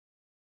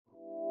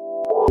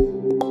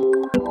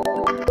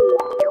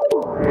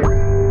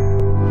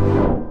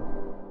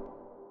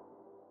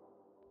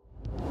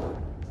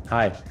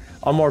Hi,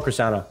 I'm Mark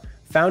Rosano,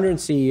 founder and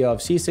CEO of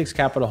C6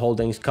 Capital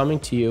Holdings, coming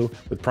to you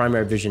with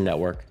Primary Vision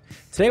Network.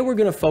 Today we're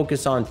going to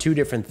focus on two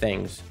different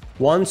things.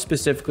 One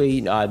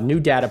specifically, new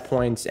data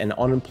points and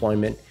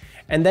unemployment,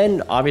 and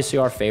then obviously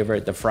our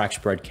favorite, the frac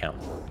spread count.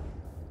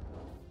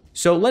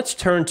 So let's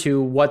turn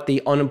to what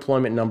the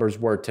unemployment numbers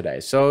were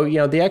today. So,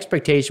 the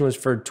expectation was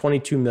for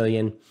 22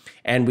 million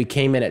and we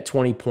came in at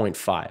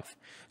 20.5.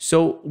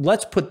 So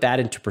let's put that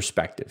into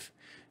perspective.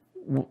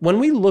 When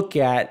we look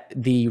at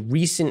the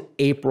recent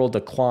April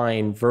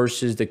decline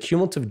versus the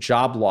cumulative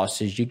job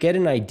losses, you get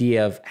an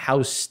idea of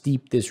how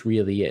steep this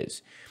really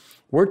is.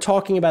 We're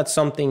talking about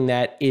something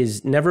that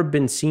is never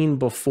been seen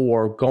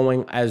before,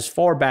 going as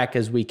far back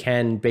as we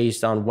can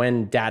based on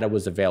when data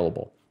was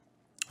available.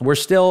 We're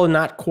still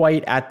not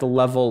quite at the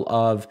level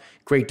of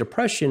Great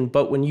Depression,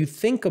 but when you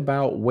think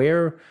about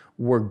where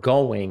we're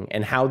going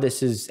and how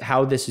this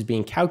is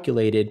being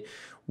calculated,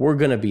 we're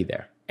going to be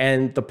there.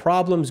 And the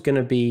problem is going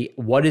to be,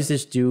 what does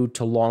this do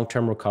to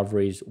long-term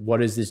recoveries? What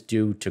does this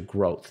do to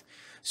growth?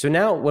 So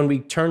now when we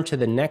turn to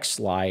the next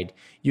slide,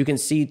 you can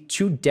see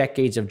 2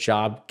 decades of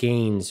job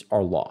gains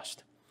are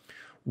lost.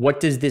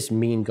 What does this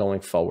mean going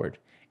forward?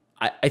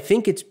 I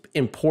think it's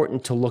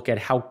important to look at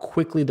how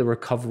quickly the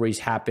recoveries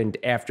happened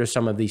after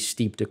some of these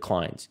steep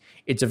declines.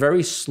 It's a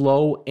very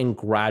slow and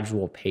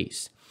gradual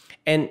pace.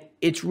 And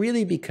it's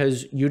really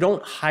because you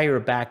don't hire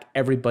back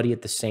everybody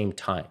at the same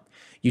time.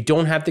 You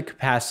don't have the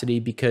capacity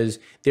because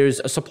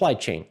there's a supply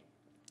chain.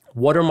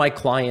 What are my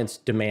clients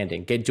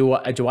demanding? Do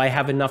I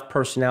have enough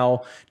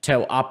personnel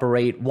to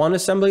operate one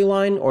assembly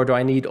line, or do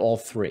I need all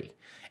 3?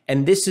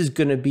 And this is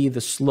going to be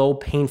the slow,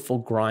 painful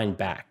grind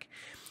back.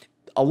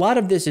 A lot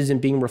of this isn't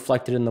being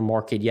reflected in the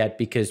market yet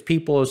because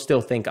people still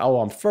think,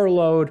 oh, I'm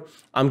furloughed,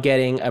 I'm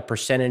getting a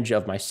percentage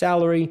of my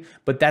salary,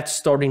 but that's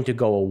starting to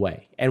go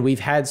away. And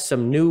we've had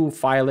some new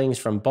filings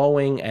from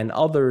Boeing and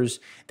others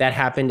that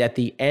happened at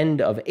the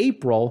end of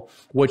April,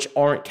 which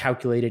aren't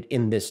calculated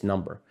in this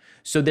number.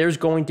 So there's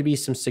going to be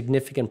some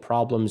significant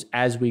problems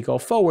as we go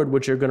forward,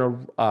 which are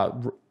going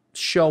to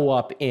show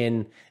up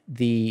in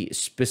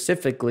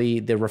specifically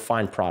the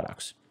refined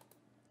products.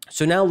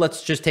 So now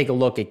let's just take a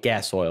look at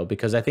gas oil,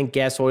 because I think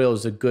gas oil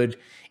is a good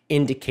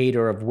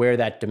indicator of where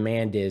that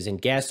demand is.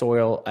 And gas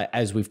oil,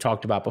 as we've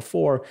talked about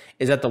before,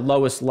 is at the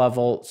lowest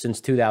level since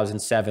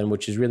 2007,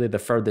 which is really the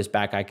furthest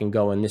back I can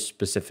go in this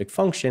specific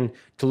function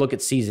to look at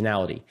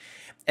seasonality.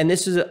 And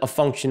this is a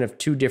function of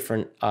 2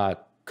 different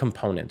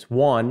components.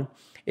 One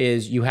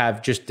is you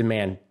have just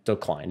demand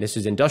decline. This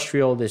is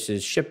industrial, this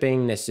is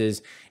shipping, this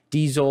is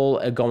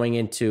diesel going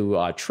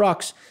into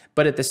trucks.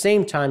 But at the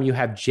same time, you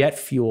have jet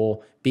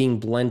fuel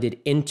being blended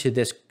into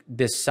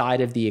this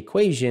side of the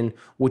equation,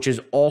 which is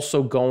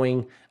also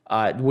going,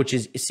 which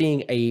is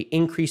seeing a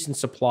increase in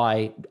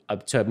supply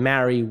to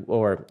marry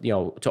or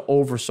to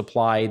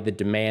oversupply the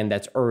demand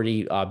that's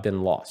already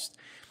been lost.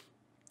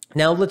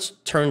 Now let's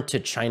turn to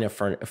China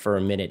for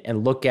a minute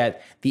and look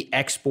at the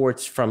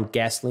exports from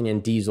gasoline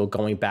and diesel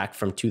going back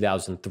from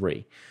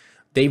 2003.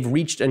 They've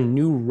reached a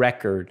new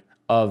record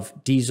of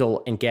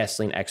diesel and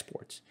gasoline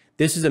exports.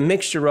 This is a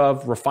mixture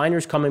of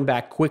refiners coming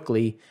back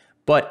quickly,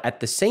 but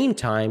at the same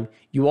time,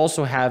 you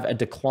also have a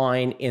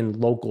decline in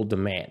local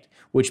demand,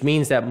 which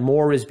means that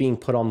more is being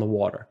put on the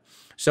water.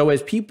 So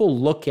as people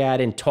look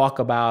at and talk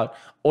about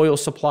oil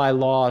supply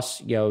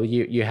loss,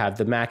 you have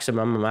the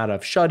maximum amount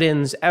of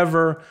shut-ins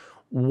ever.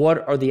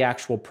 What are the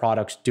actual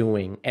products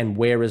doing and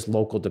where is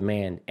local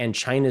demand? And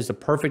China is the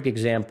perfect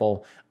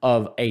example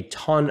of a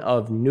ton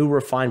of new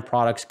refined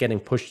products getting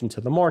pushed into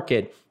the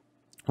market,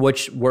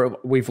 which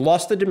we've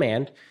lost the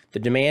demand. The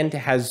demand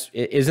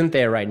isn't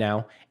there right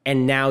now.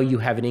 And now you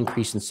have an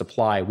increase in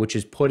supply, which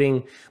is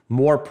putting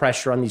more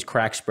pressure on these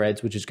crack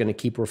spreads, which is going to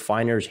keep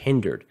refiners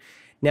hindered.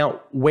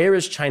 Now, where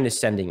is China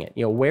sending it?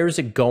 Where is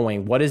it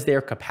going? What is their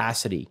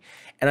capacity?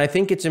 And I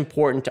think it's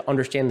important to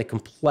understand the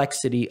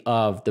complexity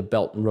of the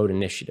Belt and Road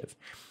Initiative.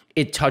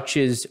 It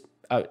touches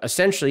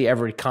essentially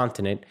every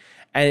continent,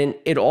 and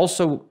it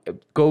also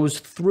goes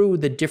through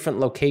the different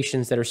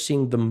locations that are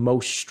seeing the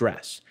most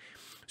stress.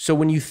 So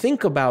when you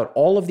think about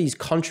all of these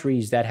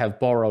countries that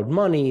have borrowed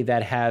money,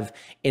 that have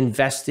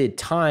invested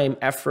time,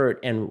 effort,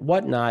 and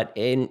whatnot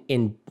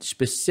in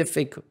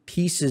specific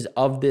pieces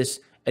of this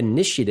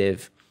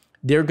initiative,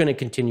 they're going to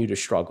continue to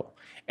struggle.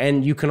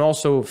 And you can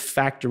also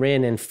factor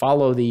in and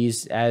follow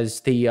these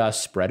as the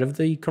spread of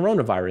the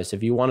coronavirus.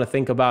 If you want to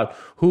think about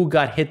who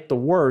got hit the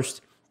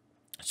worst,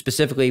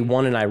 specifically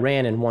one in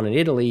Iran and one in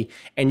Italy,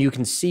 and you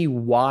can see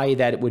why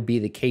that would be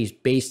the case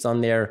based on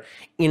their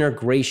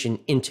integration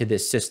into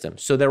this system.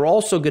 So they're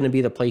also going to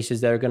be the places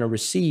that are going to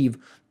receive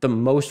the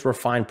most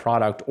refined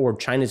product, or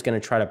China's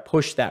going to try to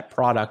push that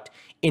product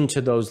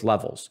into those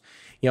levels.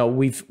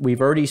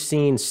 We've already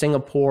seen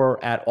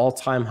Singapore at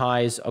all-time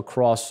highs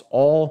across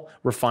all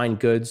refined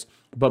goods,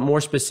 but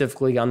more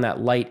specifically on that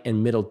light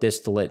and middle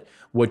distillate,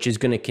 which is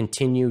going to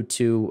continue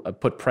to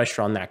put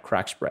pressure on that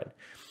crack spread.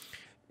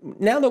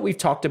 Now that we've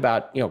talked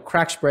about,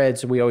 crack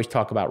spreads, we always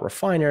talk about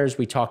refiners,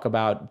 we talk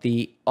about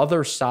the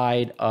other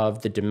side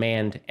of the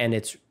demand, and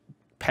it's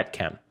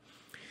Petchem.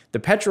 The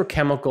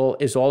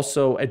petrochemical is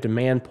also a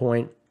demand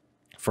point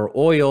for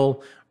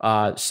oil,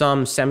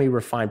 some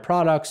semi-refined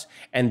products,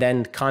 and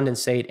then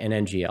condensate and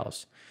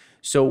NGLs.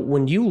 So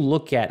when you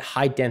look at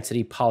high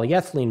density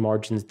polyethylene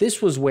margins,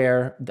 this was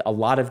where a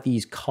lot of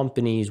these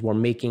companies were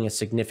making a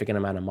significant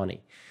amount of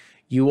money.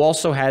 You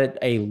also had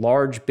a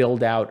large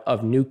build out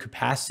of new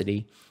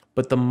capacity,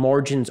 but the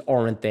margins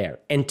aren't there.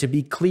 And to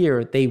be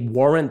clear, they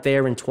weren't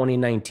there in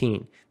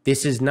 2019.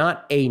 This is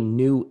not a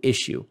new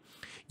issue.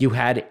 You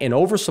had an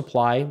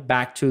oversupply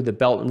back to the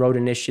Belt and Road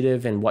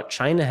Initiative and what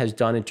China has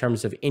done in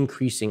terms of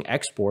increasing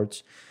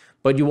exports,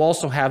 but you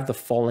also have the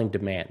falling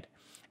demand.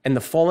 And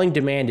the falling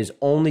demand is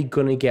only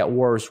going to get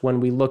worse when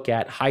we look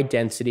at high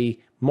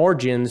density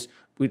margins.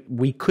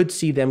 We could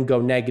see them go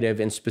negative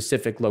in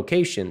specific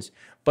locations.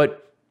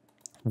 But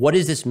what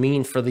does this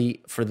mean for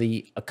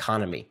the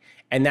economy?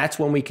 And that's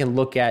when we can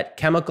look at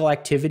chemical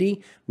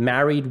activity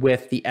married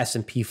with the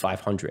S&P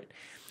 500.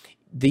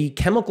 The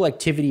chemical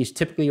activity is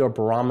typically a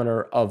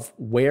barometer of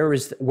where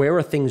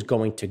are things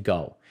going to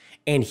go.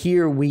 And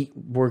here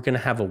we're going to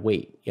have a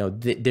wait.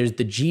 There's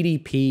the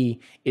GDP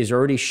is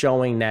already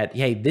showing that,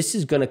 hey, this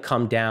is going to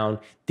come down,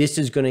 this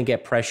is going to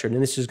get pressured,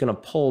 and this is going to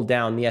pull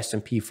down the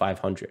S&P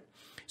 500.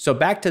 So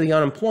back to the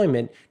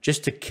unemployment,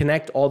 just to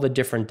connect all the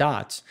different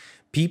dots,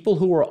 people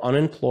who are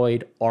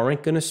unemployed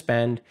aren't going to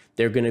spend.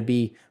 They're going to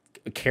be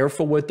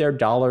careful with their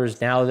dollars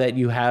now that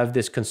you have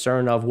this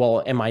concern of,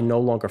 well, am I no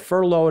longer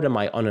furloughed? Am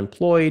I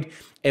unemployed?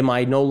 Am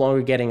I no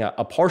longer getting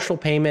a partial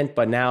payment,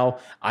 but now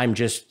I'm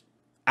just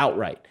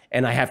outright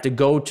and I have to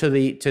go to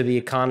the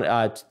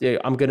economy?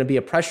 I'm going to be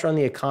a pressure on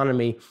the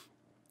economy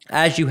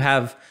as you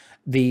have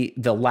the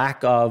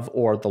lack of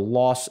or the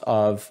loss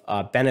of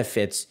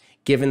benefits,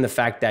 given the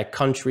fact that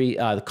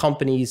the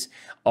companies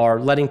are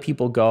letting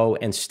people go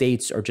and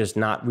states are just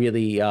not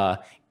really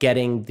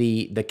getting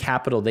the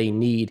capital they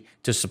need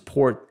to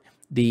support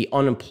the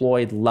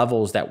unemployed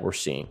levels that we're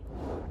seeing.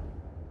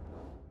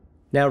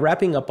 Now,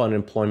 wrapping up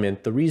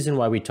unemployment, the reason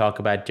why we talk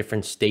about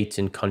different states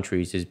and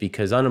countries is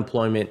because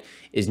unemployment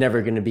is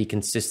never going to be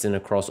consistent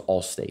across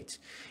all states.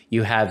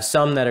 You have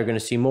some that are going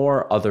to see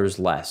more, others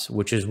less,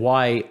 which is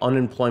why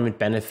unemployment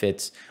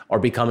benefits are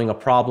becoming a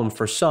problem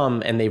for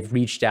some, and they've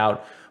reached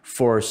out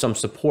for some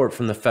support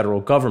from the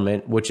federal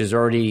government, which is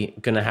already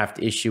going to have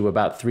to issue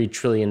about $3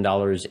 trillion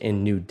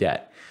in new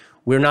debt.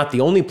 We're not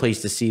the only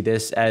place to see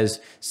this, as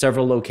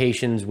several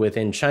locations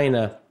within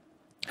China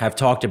have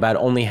talked about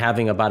only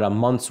having about a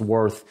month's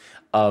worth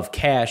of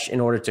cash in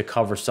order to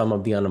cover some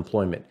of the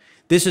unemployment.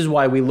 This is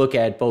why we look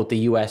at both the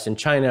US and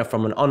China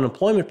from an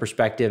unemployment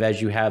perspective, as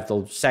you have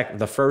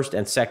the first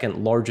and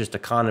second largest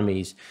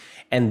economies.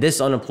 And this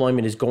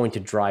unemployment is going to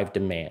drive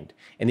demand.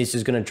 And this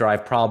is going to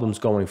drive problems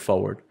going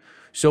forward.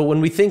 So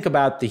when we think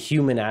about the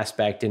human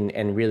aspect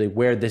and really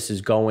where this is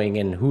going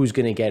and who's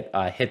going to get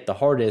hit the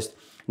hardest,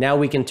 now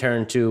we can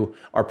turn to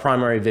our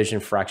primary vision,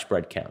 frac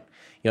spread count.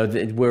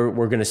 We're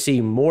going to see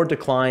more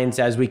declines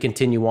as we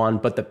continue on,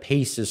 but the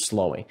pace is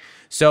slowing.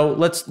 So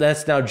let's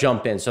now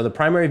jump in. So the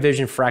primary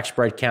vision frac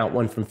spread count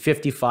went from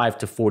 55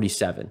 to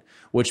 47,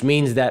 which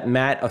means that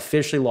Matt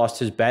officially lost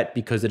his bet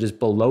because it is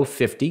below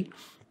 50.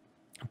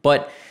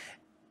 But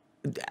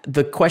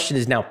the question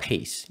is now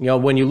pace.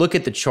 When you look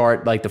at the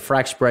chart, like the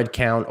frac spread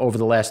count over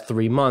the last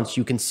 3 months,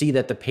 you can see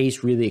that the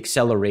pace really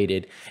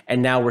accelerated,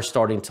 and now we're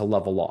starting to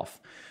level off.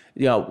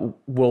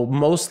 Will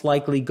most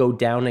likely go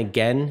down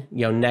again,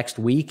 next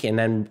week, and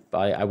then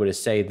I would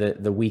say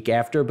the week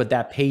after, but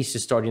that pace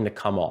is starting to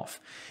come off.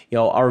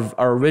 Our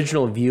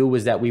original view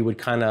was that we would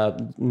kind of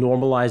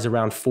normalize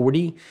around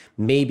 40,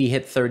 maybe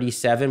hit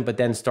 37, but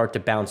then start to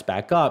bounce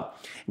back up.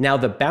 Now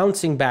the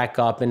bouncing back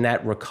up and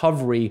that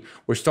recovery,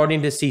 we're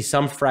starting to see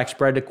some frac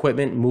spread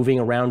equipment moving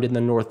around in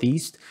the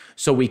Northeast.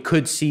 So we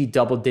could see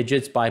double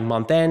digits by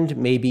month end,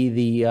 maybe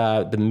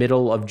the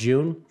middle of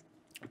June.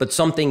 But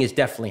something is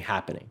definitely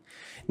happening.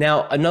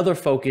 Now, another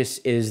focus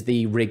is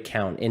the rig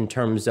count in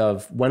terms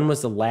of when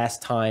was the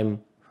last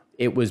time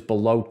it was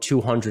below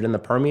 200 in the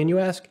Permian, you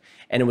ask?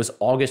 And it was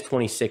August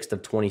 26th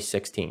of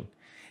 2016.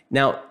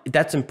 Now,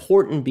 that's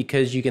important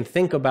because you can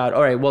think about,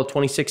 all right, well,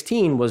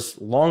 2016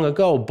 was long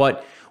ago,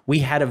 but we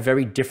had a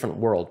very different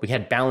world. We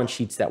had balance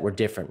sheets that were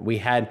different. We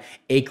had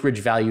acreage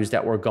values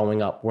that were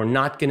going up. We're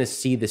not going to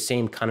see the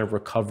same kind of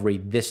recovery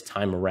this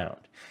time around.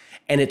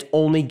 And it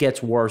only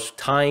gets worse,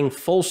 tying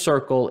full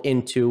circle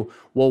into,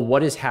 well,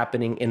 what is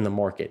happening in the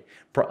market?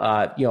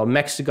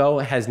 Mexico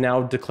has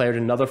now declared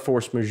another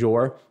force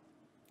majeure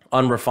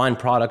on refined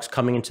products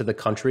coming into the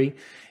country.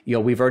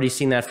 We've already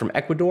seen that from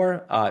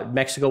Ecuador.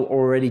 Mexico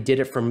already did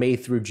it from May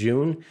through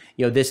June.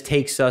 This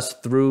takes us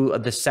through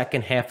the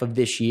second half of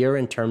this year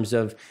in terms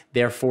of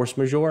their force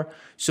majeure.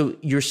 So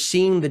you're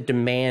seeing the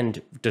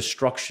demand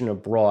destruction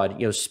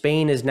abroad.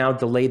 Spain has now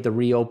delayed the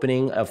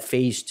reopening of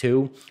phase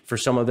 2 for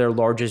some of their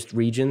largest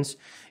regions.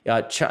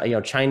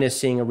 China is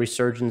seeing a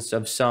resurgence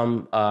of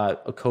some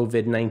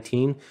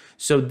COVID-19.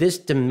 So this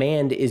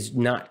demand is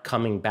not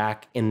coming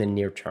back in the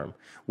near term,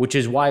 which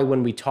is why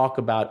when we talk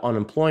about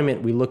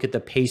unemployment, we look at the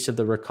pace of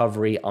the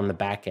recovery on the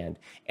back end,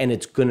 and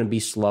it's going to be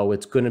slow.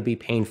 It's going to be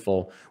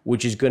painful,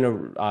 which is going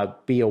to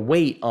be a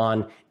weight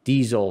on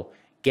diesel,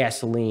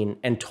 gasoline,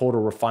 and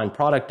total refined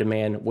product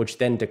demand, which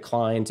then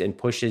declines and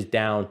pushes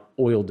down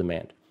oil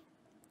demand.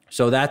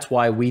 So that's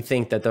why we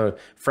think that the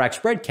frac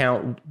spread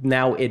count,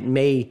 now it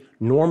may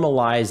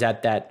normalize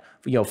at that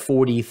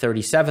 40,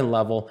 37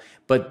 level,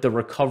 but the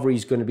recovery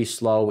is going to be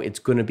slow. It's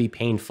going to be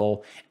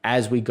painful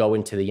as we go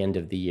into the end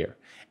of the year.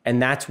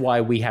 And that's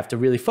why we have to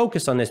really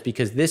focus on this,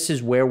 because this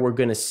is where we're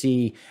going to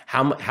see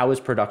how is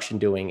production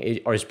doing?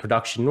 Or is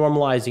production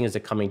normalizing? Is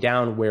it coming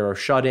down? Where are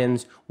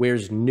shut-ins?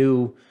 Where's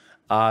new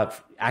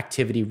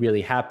activity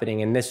really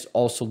happening? And this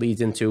also leads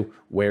into,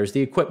 where's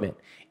the equipment?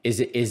 Is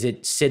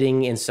it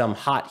sitting in some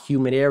hot,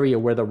 humid area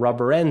where the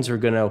rubber ends are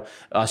going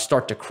to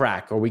start to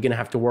crack? Are we going to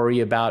have to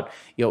worry about,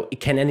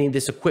 can any of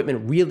this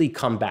equipment really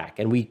come back?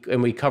 And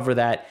we cover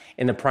that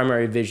in the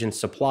primary vision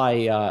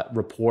supply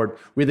report,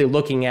 really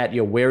looking at,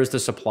 where's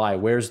the supply,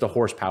 where's the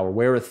horsepower,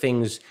 where are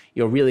things,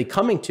 really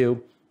coming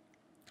to,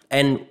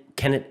 and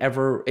can it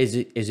ever, is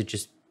it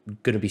just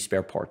going to be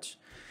spare parts?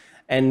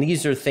 And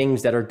these are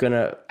things that are going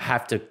to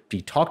have to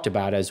be talked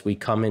about as we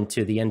come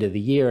into the end of the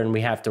year, and we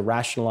have to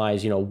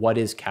rationalize, what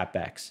is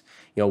CapEx?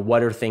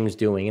 What are things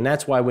doing? And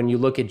that's why when you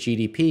look at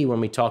GDP, when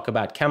we talk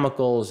about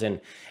chemicals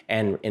and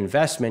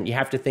investment, you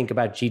have to think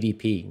about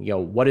GDP.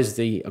 What is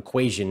the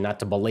equation? Not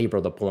to belabor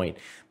the point,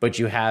 but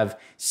you have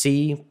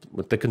C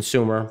with the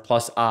consumer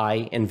plus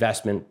I,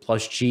 investment,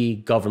 plus G,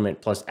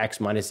 government, plus X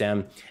minus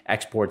M,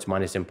 exports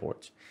minus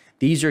imports.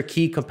 These are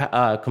key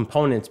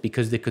components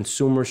because the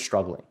consumer is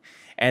struggling.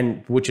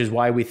 And which is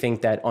why we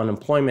think that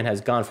unemployment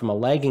has gone from a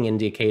lagging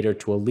indicator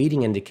to a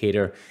leading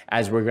indicator,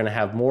 as we're going to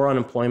have more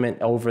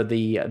unemployment over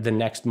the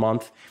next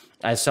month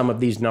as some of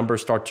these numbers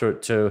start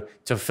to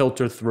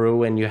filter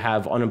through, and you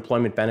have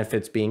unemployment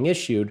benefits being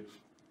issued,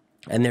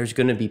 and there's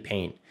going to be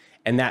pain.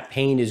 And that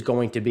pain is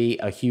going to be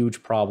a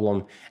huge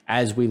problem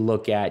as we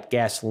look at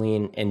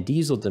gasoline and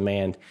diesel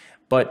demand.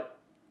 But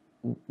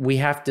we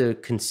have to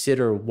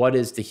consider what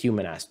is the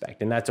human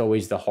aspect. And that's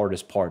always the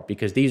hardest part,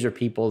 because these are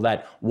people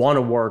that want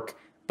to work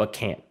but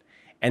can't.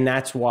 And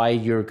that's why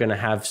you're going to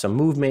have some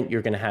movement.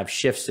 You're going to have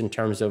shifts in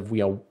terms of,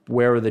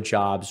 where are the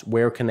jobs?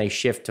 Where can they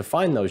shift to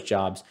find those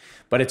jobs?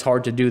 But it's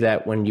hard to do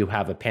that when you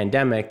have a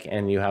pandemic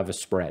and you have a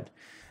spread.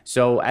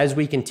 So as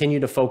we continue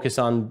to focus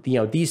on,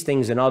 these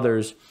things and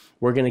others,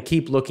 we're going to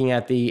keep looking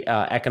at the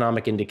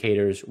economic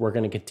indicators. We're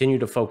going to continue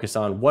to focus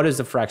on what is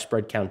the frac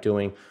spread count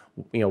doing?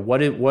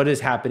 What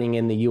is happening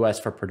in the U.S.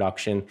 for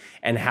production,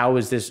 and how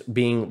is this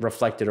being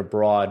reflected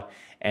abroad?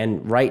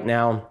 And right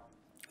now,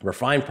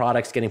 refined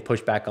products getting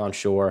pushed back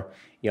onshore,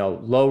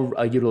 low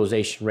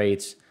utilization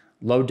rates,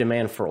 low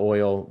demand for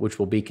oil, which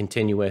will be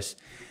continuous.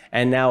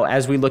 And now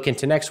as we look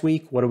into next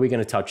week, what are we going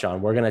to touch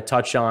on? We're going to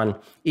touch on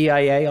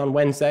EIA on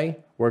Wednesday.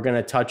 We're going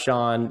to touch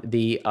on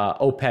the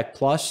OPEC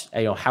plus,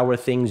 how are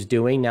things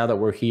doing now that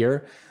we're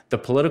here? The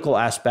political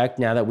aspect,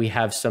 now that we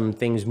have some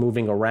things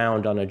moving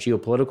around on a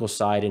geopolitical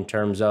side in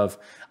terms of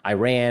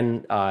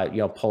Iran,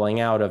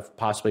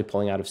 possibly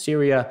pulling out of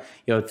Syria,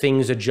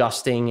 things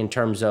adjusting in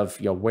terms of,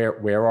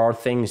 where are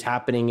things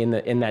happening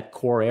in that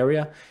core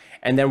area.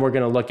 And then we're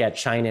going to look at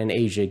China and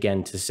Asia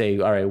again to say,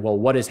 all right, well,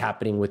 what is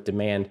happening with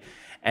demand?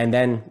 And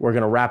then we're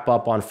going to wrap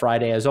up on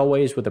Friday, as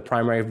always, with the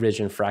primary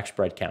vision frac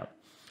spread count.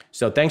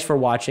 So thanks for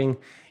watching.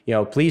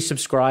 Please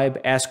subscribe,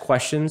 ask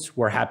questions.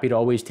 We're happy to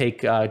always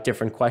take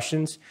different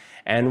questions,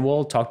 and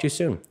we'll talk to you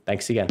soon.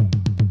 Thanks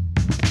again.